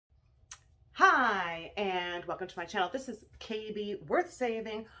Hi, and welcome to my channel. This is KB Worth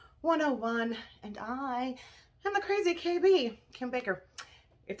Saving 101, and I am the crazy KB, Kim Baker.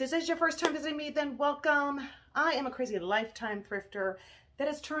 If this is your first time visiting me, then welcome. I am a crazy lifetime thrifter that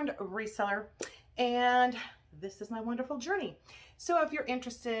has turned reseller, and this is my wonderful journey. So if you're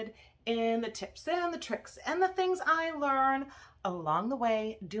interested in the tips and the tricks and the things I learn along the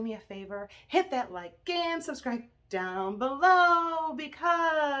way, do me a favor, hit that like and subscribe down below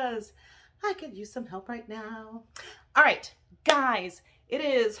because I could use some help right now. All right, guys, it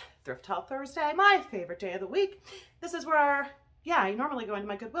is Thrift Haul Thursday, my favorite day of the week. This is where, I normally go into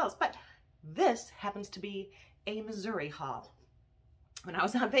my Goodwills, but this happens to be a Missouri haul. When I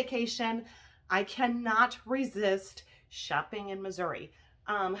was on vacation, I cannot resist shopping in Missouri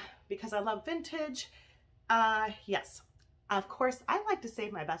because I love vintage. Yes, of course, I like to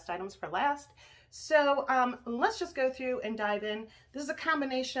save my best items for last. So let's just go through and dive in. This is a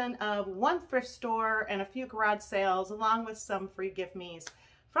combination of one thrift store and a few garage sales, along with some free give-me's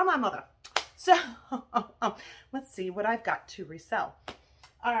from my mother. So let's see what I've got to resell.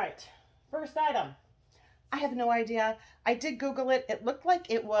 All right, first item. I have no idea. I did Google it. It looked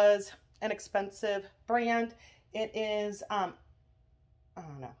like it was an expensive brand. It is, I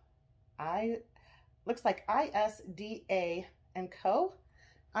don't know. Looks like ISDA & Co.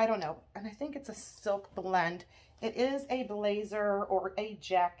 I don't know, and I think it's a silk blend. It is a blazer or a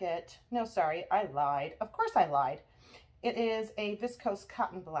jacket. No, sorry, I lied. Of course I lied. It is a viscose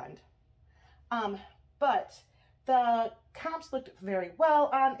cotton blend. But the comps looked very well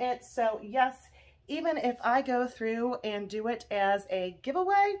on it, so yes, even if I go through and do it as a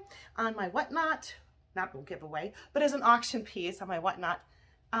giveaway on my Whatnot, not a giveaway, but as an auction piece on my Whatnot,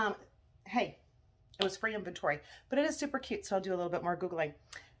 hey, it was free inventory, but it is super cute, so I'll do a little bit more Googling.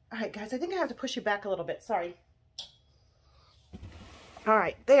 All right, guys, I think I have to push you back a little bit. Sorry. All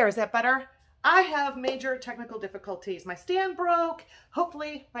right, there. Is that better? I have major technical difficulties. My stand broke.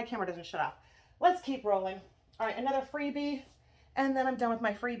 Hopefully, my camera doesn't shut off. Let's keep rolling. All right, another freebie, and then I'm done with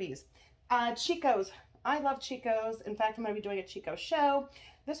my freebies. Chico's. I love Chico's. In fact, I'm going to be doing a Chico show.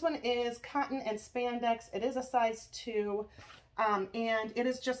 This one is cotton and spandex. It is a size 2, and it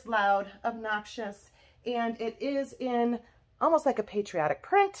is just loud, obnoxious, and it is in almost like a patriotic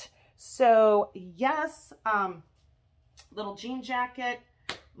print. So yes, little jean jacket.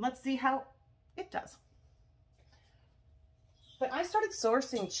 Let's see how it does. But I started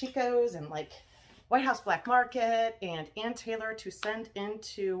sourcing Chico's and like White House Black Market and Ann Taylor to send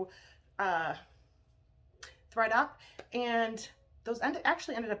into ThredUp, and those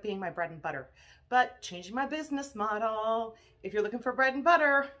actually ended up being my bread and butter. But changing my business model, if you're looking for bread and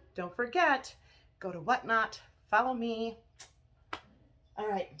butter, don't forget, go to Whatnot, follow me. All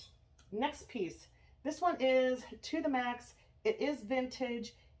right, next piece. This one is to the max. It is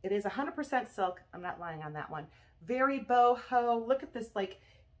vintage. It is 100% silk. I'm not lying on that one. Very boho. Look at this like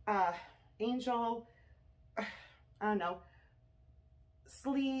angel, I don't know,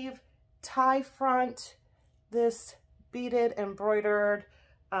 sleeve, tie front, this beaded, embroidered,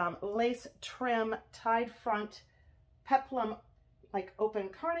 lace trim, tied front, peplum, like open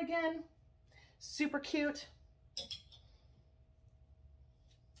cardigan. Super cute.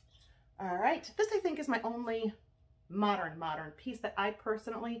 All right, this I think is my only modern piece that I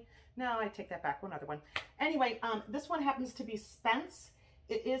personally, no, I take that back, one other one. Anyway, this one happens to be Spence.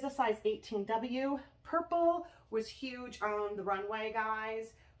 It is a size 18W. Purple was huge on the runway,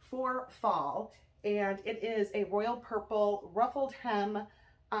 guys, for fall. And it is a royal purple ruffled hem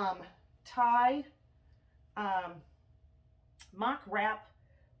tie mock wrap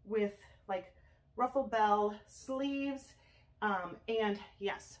with like ruffle bell sleeves. And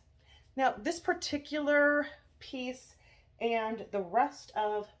yes, now this particular piece and the rest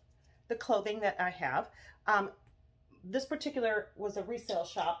of the clothing that I have, this particular was a resale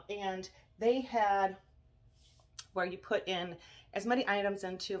shop, and they had where you put in as many items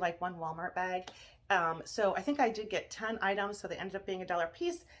into like one Walmart bag. So I think I did get 10 items, so they ended up being $1 a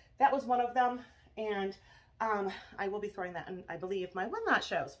piece. That was one of them, and I will be throwing that in, I believe, my Whatnot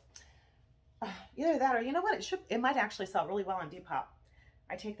shows. Either that or, you know what, it might actually sell really well on Depop.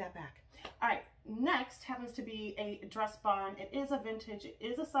 I take that back. All right, next happens to be a dress barn. It is a vintage. It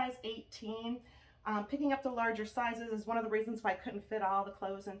is a size 18. Picking up the larger sizes is one of the reasons why I couldn't fit all the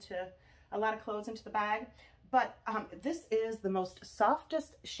clothes into, a lot of clothes into the bag. But this is the most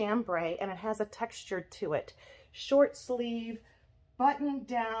softest chambray, and it has a texture to it. Short sleeve, button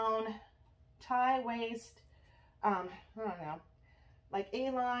down, tie waist, I don't know, like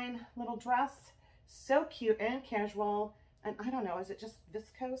A-line little dress. So cute and casual. And I don't know, is it just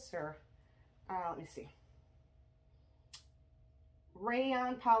viscose or, let me see.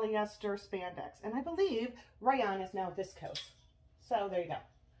 rayon polyester spandex. And I believe rayon is now viscose. So there you go.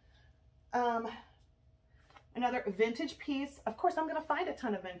 Another vintage piece. Of course, I'm going to find a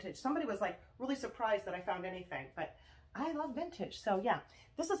ton of vintage. Somebody was like really surprised that I found anything, but I love vintage. So yeah,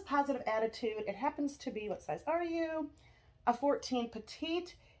 this is Positive Attitude. It happens to be, what size are you? A 14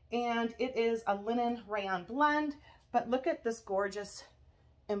 petite, and it is a linen rayon blend. But look at this gorgeous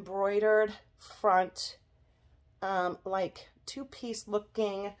embroidered front, like two-piece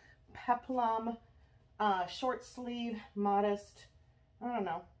looking peplum, short sleeve, modest, I don't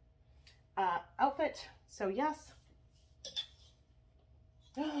know, outfit. So yes,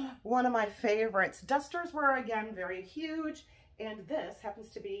 one of my favorites. Dusters were again very huge, and this happens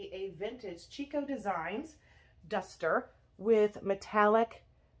to be a vintage Chico Designs duster with metallic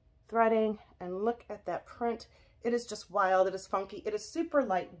threading, and look at that print. It is just wild. It is funky. It is super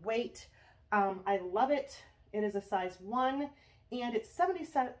lightweight. I love it. It is a size 1, and it's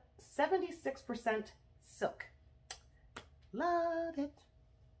 76% silk. Love it.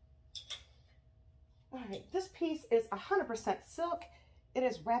 All right, this piece is 100% silk. It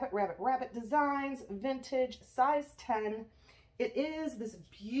is rabbit designs, vintage, size 10. It is this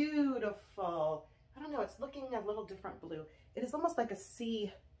beautiful, I don't know, it's looking a little different blue. It is almost like a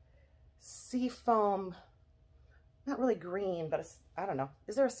sea foam, not really green, but it's, I don't know.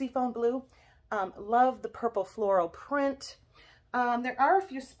 Is there a sea foam blue? Love the purple floral print. There are a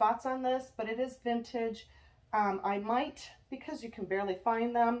few spots on this, but it is vintage. I might, because you can barely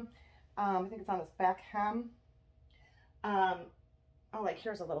find them, I think it's on this back hem. Oh, like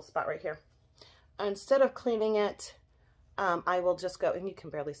here's a little spot right here. Instead of cleaning it, I will just go, and you can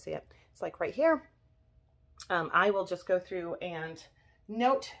barely see it. It's like right here. I will just go through and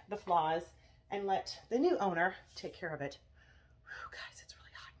note the flaws and let the new owner take care of it. Whew, guys, it's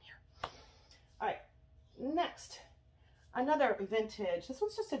really hot in here. All right, next, another vintage. This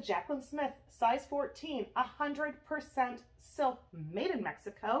one's just a Jaclyn Smith, size 14, 100% silk, made in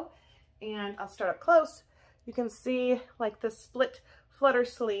Mexico. And I'll start up close. You can see like the split flutter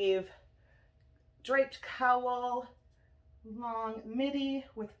sleeve, draped cowl, long midi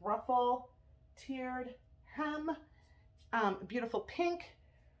with ruffle, tiered hem, beautiful pink,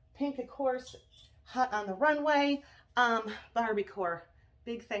 of course, hot on the runway, Barbiecore,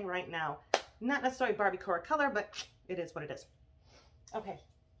 big thing right now. Not necessarily Barbiecore color, but it is what it is. Okay,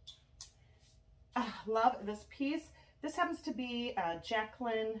 love this piece. This happens to be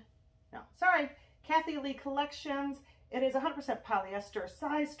Kathy Lee Collections. It is 100% polyester,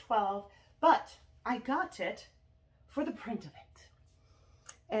 size 12, but I got it for the print of it.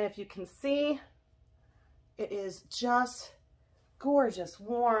 And if you can see, it is just gorgeous,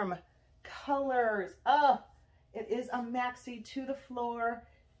 warm colors. Oh, it is a maxi to the floor,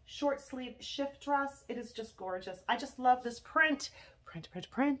 short sleeve shift dress. It is just gorgeous. I just love this print.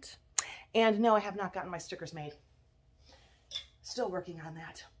 Print. And no, I have not gotten my stickers made. Still working on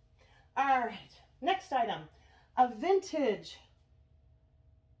that. All right, next item, a vintage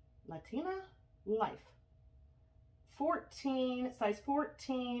Latina Life. 14, size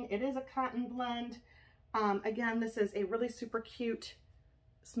 14. It is a cotton blend. Again, this is a really super cute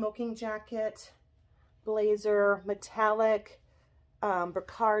smoking jacket, blazer, metallic,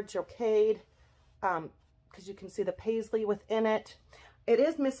 brocade, jocade, because you can see the paisley within it. It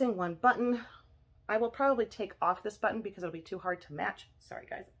is missing one button. I will probably take off this button because it'll be too hard to match. Sorry,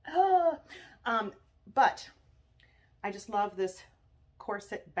 guys. But I just love this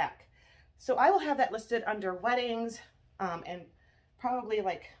corset back. So I will have that listed under weddings, and probably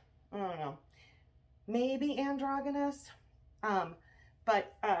like, I don't know, maybe androgynous,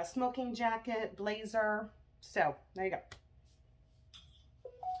 but smoking jacket, blazer. So there you go.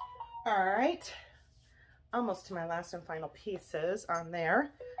 All right, almost to my last and final pieces on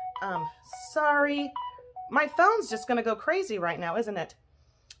there. Sorry, my phone's just gonna go crazy right now, isn't it?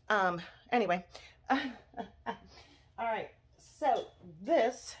 Anyway, all right, so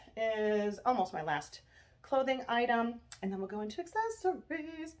this is almost my last clothing item, and then we'll go into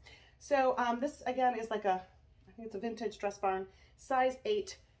accessories. So this again is like a, I think it's a vintage Dress Barn, size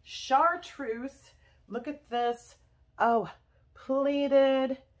 8 chartreuse. Look at this. Oh,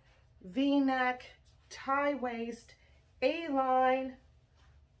 pleated V-neck, tie waist, A-line,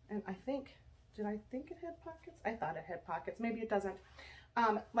 and I think, did I think it had pockets? I thought it had pockets. Maybe it doesn't.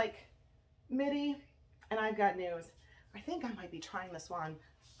 Like midi, and I've got news. I think I might be trying this one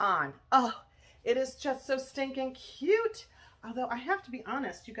on. Oh, it is just so stinking cute. Although I have to be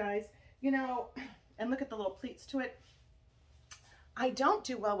honest, you guys, you know, and look at the little pleats to it. I don't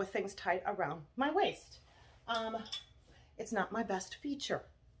do well with things tied around my waist. It's not my best feature.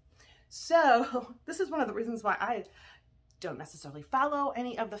 So this is one of the reasons why don't necessarily follow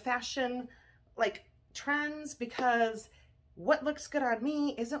any of the fashion like trends, because what looks good on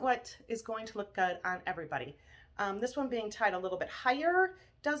me isn't what is going to look good on everybody. This one being tied a little bit higher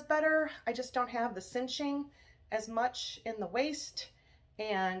does better. I just don't have the cinching as much in the waist,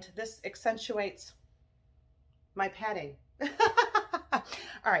 and this accentuates my padding.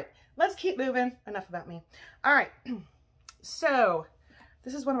 All right, let's keep moving. Enough about me. All right, so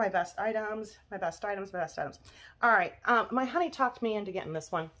this is one of my best items, my best items. All right, my honey talked me into getting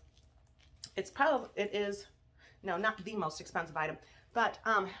this one. It is, no, not the most expensive item, but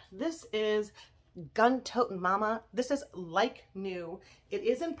this is Gun-Totin' Mama. This is like new. It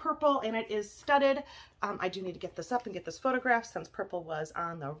is in purple and it is studded. I do need to get this up and get this photographed since purple was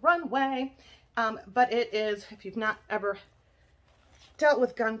on the runway. But it is, if you've not ever dealt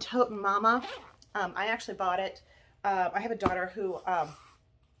with Gun-Totin' Mama, I actually bought it. I have a daughter who,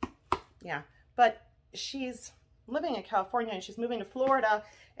 yeah, but she's living in California and she's moving to Florida,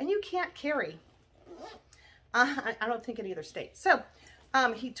 and you can't carry. I don't think in either state. So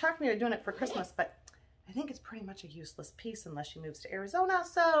he talked me into doing it for Christmas, but I think it's pretty much a useless piece unless she moves to Arizona.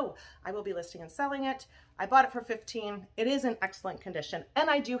 So I will be listing and selling it. I bought it for $15. It is in excellent condition. And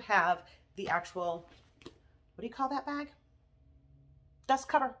I do have the actual, what do you call that bag? Dust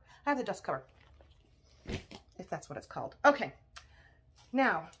cover. I have the dust cover, if that's what it's called. Okay.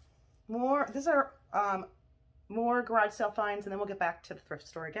 Now, these are more garage sale finds, and then we'll get back to the thrift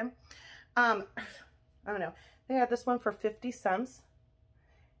store again. I don't know. They had this one for 50 cents.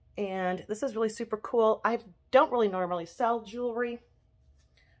 And this is really super cool. I don't really normally sell jewelry.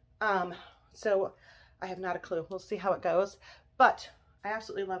 So I have not a clue. We'll see how it goes. But I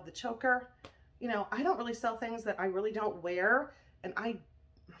absolutely love the choker. You know, I don't really sell things that I really don't wear. And I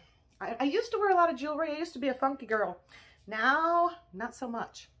used to wear a lot of jewelry. I used to be a funky girl. Now, not so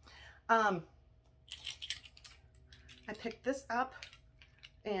much. I picked this up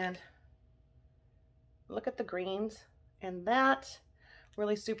and look at the greens, and that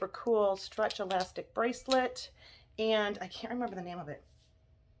really super cool stretch elastic bracelet, and I can't remember the name of it,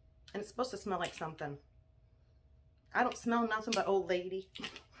 and it's supposed to smell like something. I don't smell nothing but old lady.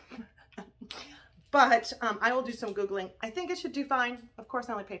 But I will do some Googling. I think it should do fine. Of course,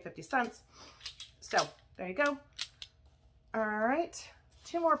 I only paid 50 cents. So there you go. All right,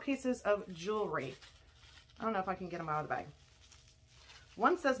 2 more pieces of jewelry. I don't know if I can get them out of the bag.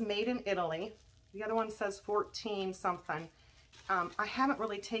 One says made in Italy. The other one says 14 something. I haven't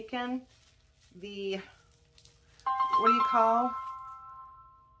really taken the, what do you call?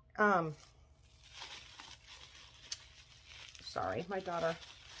 Sorry, my daughter,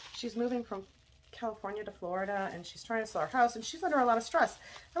 she's moving from California to Florida, and she's trying to sell her house, and she's under a lot of stress.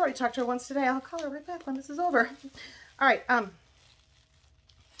 I already talked to her once today. I'll call her right back when this is over. All right,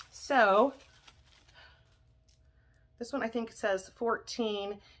 so this one I think says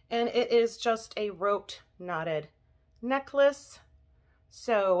 14, and it is just a roped knotted necklace.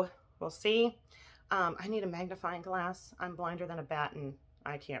 So we'll see. I need a magnifying glass. I'm blinder than a bat and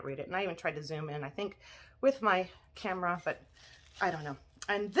I can't read it. And I even tried to zoom in, I think, with my camera, but I don't know.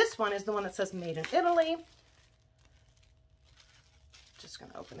 And this one is the one that says made in Italy. Just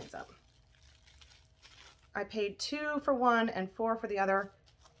gonna open these up. I paid 2 for one and 4 for the other.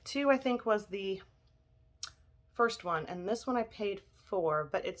 2, I think, was the first one, and this one I paid 4,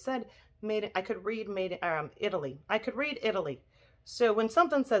 but it said made it, I could read made Italy. I could read Italy. So when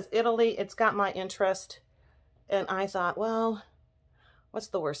something says Italy, it's got my interest, and I thought, well, what's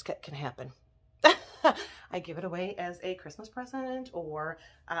the worst that can happen? I give it away as a Christmas present or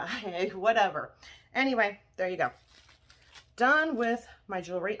whatever. Anyway, there you go. Done with my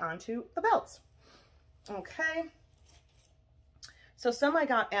jewelry, onto the belts. Okay. So some I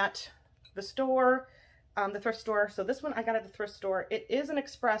got at the store, the thrift store. So this one I got at the thrift store. It is an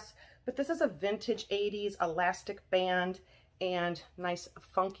express, but this is a vintage 80s elastic band and nice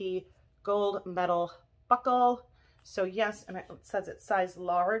funky gold metal buckle. So yes, and it says it's size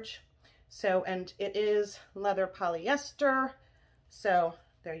large. So, and it is leather polyester. So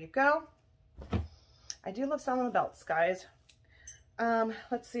there you go. I do love selling the belts, guys.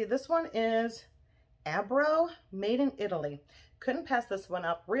 Let's see, this one is Abro, made in Italy. Couldn't pass this one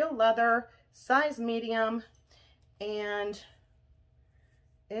up. Real leather, size medium, and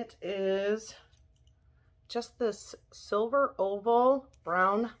it is just this silver oval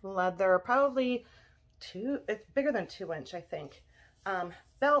brown leather, probably it's bigger than 2 inch, I think.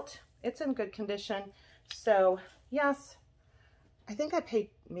 Belt, it's in good condition. So yes, I think I paid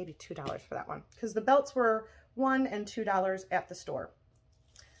maybe $2 for that one because the belts were $1 and $2 at the store.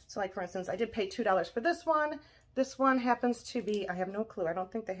 So like for instance, I did pay $2 for this one. This one happens to be, I have no clue. I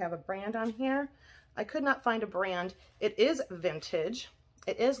don't think they have a brand on here. I could not find a brand. It is vintage.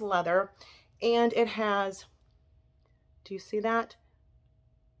 It is leather, and it has, do you see that?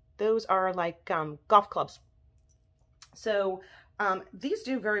 Those are like golf clubs. So these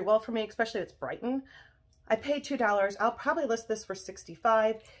do very well for me, especially if it's Brighton. I paid $2. I'll probably list this for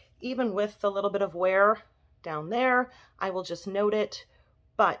 $65, even with the little bit of wear down there. I will just note it.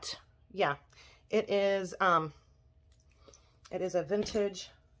 But yeah, it is a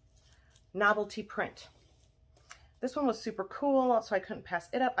vintage novelty print. This one was super cool, so I couldn't pass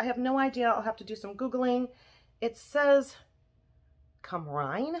it up. I have no idea. I'll have to do some Googling. It says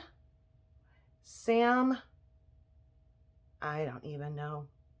Camrine, Sam, I don't even know.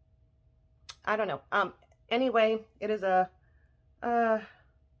 I don't know. Anyway, it is a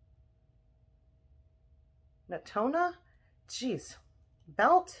Natona, jeez,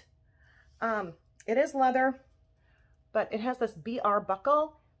 belt. It is leather, but it has this BR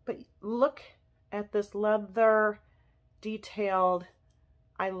buckle. But look at this leather detailed.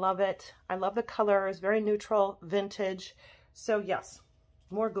 I love it. I love the colors, very neutral, vintage. So yes,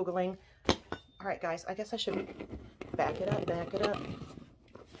 more Googling. All right, guys, I guess I should back it up,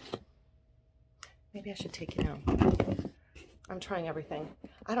 Maybe I should take it out. I'm trying everything.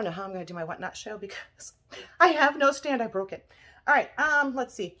 I don't know how I'm going to do my whatnot show because I have no stand. I broke it. All right,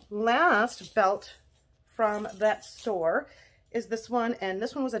 let's see. Last belt from that store is this one, and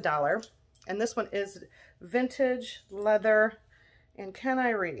this one was $1. And this one is vintage leather. And can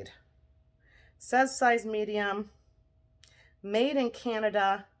I read? Says size medium, made in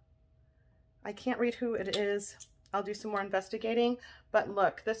Canada. I can't read who it is. I'll do some more investigating. But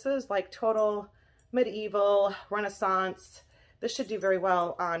look, this is like total medieval Renaissance. This should do very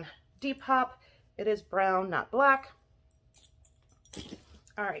well on Depop. It is brown, not black.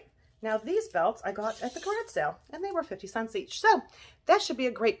 All right. Now these belts I got at the garage sale, and they were 50 cents each. So that should be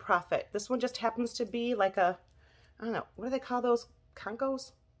a great profit. This one just happens to be like a, I don't know, what do they call those?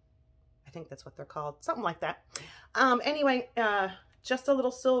 Concos? I think that's what they're called. Something like that. Anyway, just a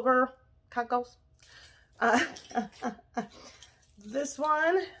little silver concos. This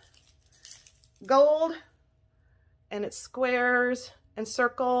one, gold, and it's squares and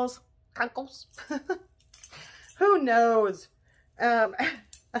circles. Concos. Who knows?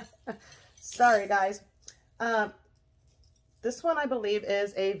 Sorry, guys. This one I believe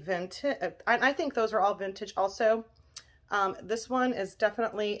is a vintage. I think those are all vintage also. This one is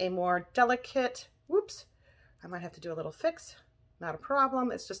definitely a more delicate. Whoops. I might have to do a little fix. Not a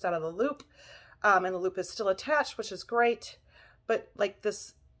problem. It's just out of the loop. And the loop is still attached, which is great. But like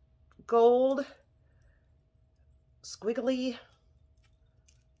this gold squiggly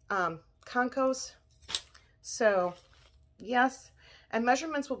concos. So yes. And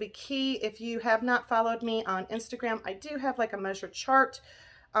measurements will be key. If you have not followed me on Instagram, I do have like a measure chart.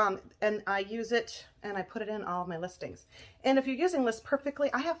 And I use it and I put it in all of my listings. And if you're using this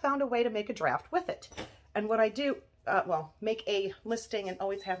perfectly, I have found a way to make a draft with it. And what I do, well, make a listing and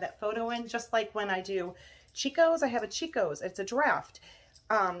always have that photo in, just like when I do Chico's, I have a Chico's, it's a draft.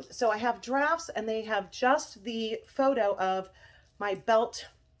 So I have drafts and they have just the photo of my belt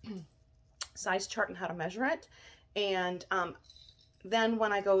size chart and how to measure it. And then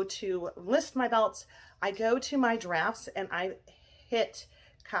when I go to list my belts, I go to my drafts and I hit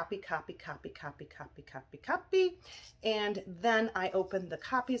copy, copy, copy, copy, copy, copy, copy. And then I open the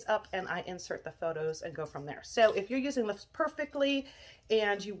copies up and I insert the photos and go from there. So if you're using this perfectly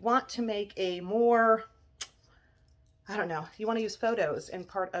and you want to make a more, I don't know, you want to use photos in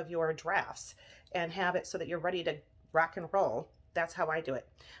part of your drafts and have it so that you're ready to rock and roll. That's how I do it.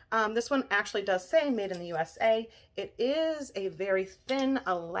 This one actually does say made in the USA. It is a very thin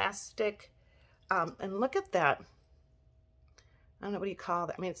elastic, and look at that. I don't know, what do you call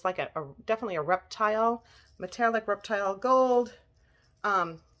that? I mean, it's like definitely a reptile, metallic reptile gold.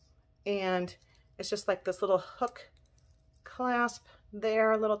 And it's just like this little hook clasp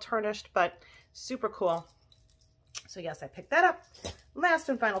there, a little tarnished, but super cool. So yes, I picked that up. Last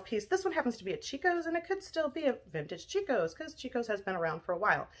and final piece. This one happens to be a Chico's, and it could still be a vintage Chico's because Chico's has been around for a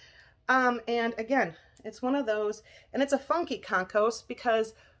while. And again, it's one of those, and it's a funky concos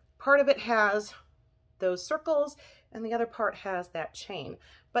because part of it has those circles and the other part has that chain.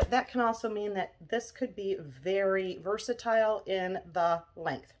 But that can also mean that this could be very versatile in the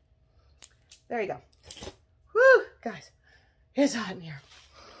length. There you go. Whew, guys, it's hot in here.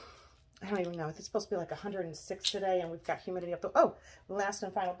 I don't even know. It's supposed to be like 106 today, and we've got humidity up to, oh, last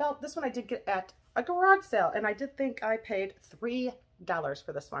and final belt. This one I did get at a garage sale, and I did think I paid $3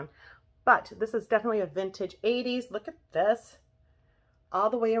 for this one. But this is definitely a vintage 80s. Look at this. All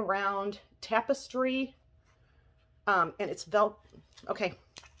the way around tapestry. And it's okay,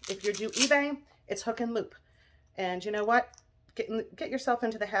 if you do eBay, It's hook and loop. And you know what? Get yourself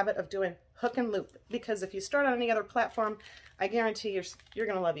into the habit of doing hook and loop, because if you start on any other platform, I guarantee you're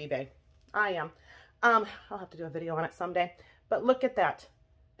going to love eBay. I am. I'll have to do a video on it someday. But look at that.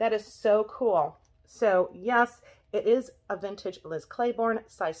 That is so cool. So yes, it is a vintage Liz Claiborne,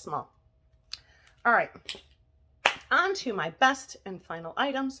 size small. All right, on to my best and final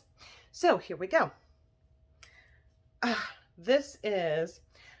items. So here we go. This is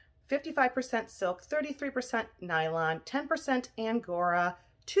 55% silk, 33% nylon, 10% Angora,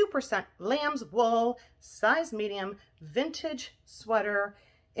 2% lamb's wool, size medium, vintage sweater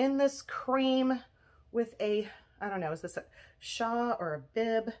in this cream with a, I don't know, is this a shawl or a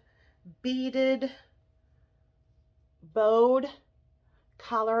bib, beaded, bowed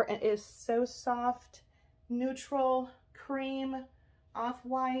collar, and it is so soft, neutral cream,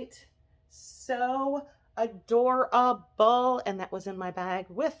 off-white, so adorable. And that was in my bag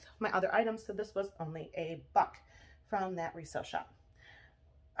with my other items, so this was only $1 from that resale shop.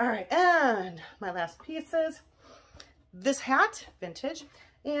 All right, and my last pieces, this hat, vintage,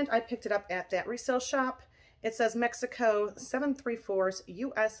 and I picked it up at that resale shop. It says Mexico 734s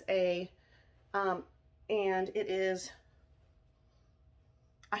USA, and it is,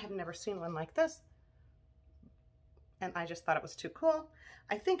 I have never seen one like this, and I just thought it was too cool.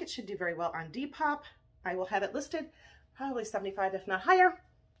 I think it should do very well on Depop. I will have it listed probably 75, if not higher.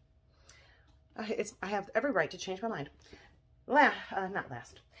 I have every right to change my mind. Not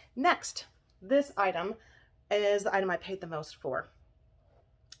last. Next, this item is the item I paid the most for.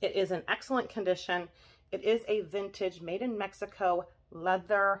 It is in excellent condition. It is a vintage, made in Mexico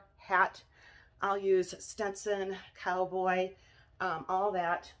leather hat. I'll use Stetson, cowboy, all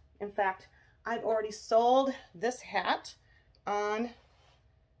that. In fact, I've already sold this hat on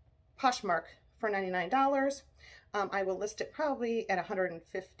Poshmark for $99. I will list it probably at $150,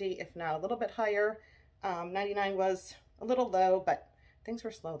 if not a little bit higher. $99 was a little low, but things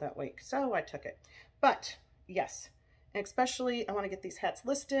were slow that week, so I took it. But yes, and especially I want to get these hats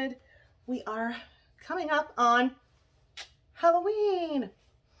listed. We are coming up on Halloween.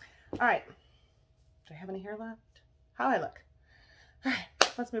 All right, do I have any hair left? How I look? All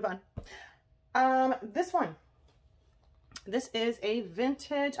right, let's move on. This one. This is a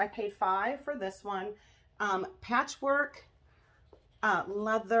vintage, I paid $5 for this one, patchwork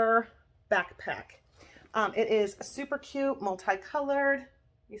leather backpack. It is super cute, multicolored.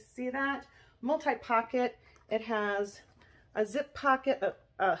 You see that? Multi-pocket. It has a zip pocket,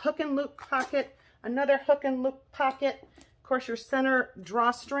 a hook and loop pocket, another hook and loop pocket, of course your center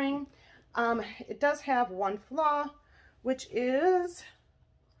drawstring. It does have one flaw, which is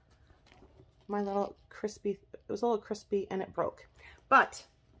my little crispy, it was a little crispy and it broke. But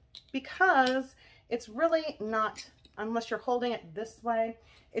because it's really not, unless you're holding it this way,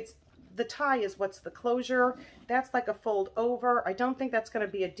 it's, the tie is what's the closure. That's like a fold over. I don't think that's going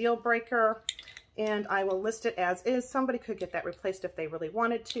to be a deal breaker, and I will list it as is. Somebody could get that replaced if they really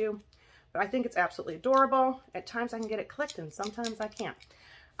wanted to, but I think it's absolutely adorable. At times I can get it clicked and sometimes I can't.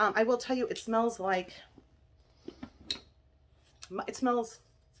 I will tell you, it smells like, it smells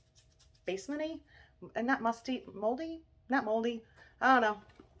basementy and not musty, moldy, not moldy. I don't know.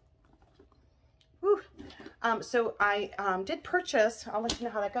 Whew. So I did purchase, I'll let you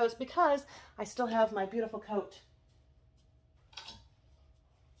know how that goes, because I still have my beautiful coat.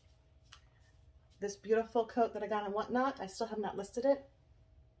 This beautiful coat that I got on Whatnot, I still have not listed it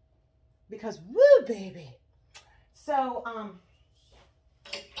because woo baby. So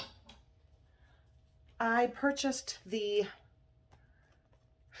I purchased the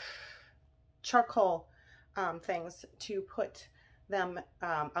charcoal things to put them,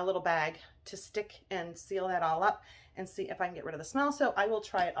 a little bag to stick and seal that all up and see if I can get rid of the smell. So I will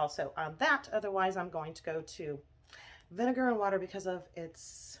try it also on that. Otherwise, I'm going to go to vinegar and water because of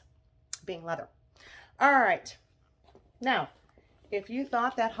its being leather. All right. Now, if you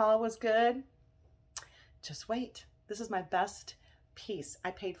thought that haul was good, just wait. This is my best piece.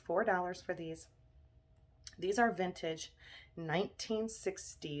 I paid $4 for these. These are vintage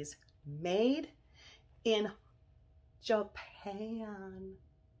 1960s, made in Japan.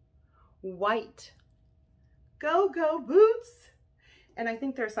 White go-go boots. And I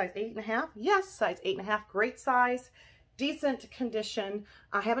think they're size 8.5. Yes, size 8.5. Great size. Decent condition.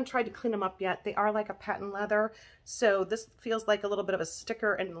 I haven't tried to clean them up yet. They are like a patent leather. So this feels like a little bit of a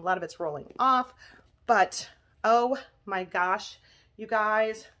sticker and a lot of it's rolling off. But oh my gosh, you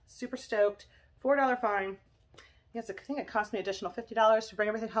guys, super stoked. $4 fine. Yes, I think it cost me additional $50 to bring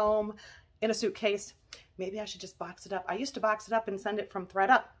everything home in a suitcase. Maybe I should just box it up. I used to box it up and send it from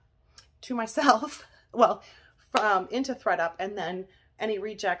ThredUp to myself. Well, from into ThredUp, and then any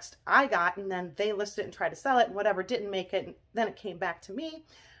rejects I got, and then they listed it and tried to sell it, and whatever didn't make it, and then it came back to me.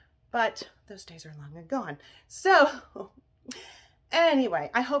 But those days are long and gone. So anyway,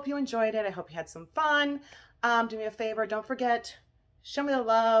 I hope you enjoyed it. I hope you had some fun. Do me a favor, don't forget, show me the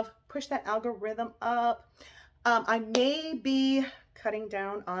love, push that algorithm up. I may be cutting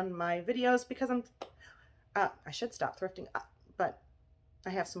down on my videos because I should stop thrifting, but I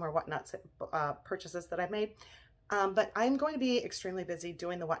have some more whatnots purchases that I've made. But I'm going to be extremely busy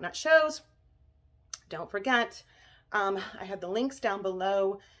doing the whatnot shows. Don't forget, I have the links down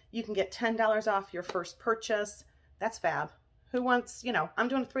below. You can get $10 off your first purchase. That's fab. Who wants, you know, I'm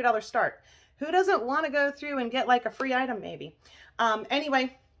doing a $3 start. Who doesn't want to go through and get like a free item maybe?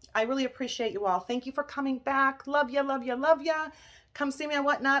 Anyway, I really appreciate you all. Thank you for coming back. Love ya, love ya, love ya. Come see me on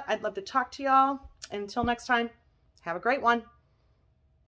Whatnot. I'd love to talk to y'all. Until next time, have a great one.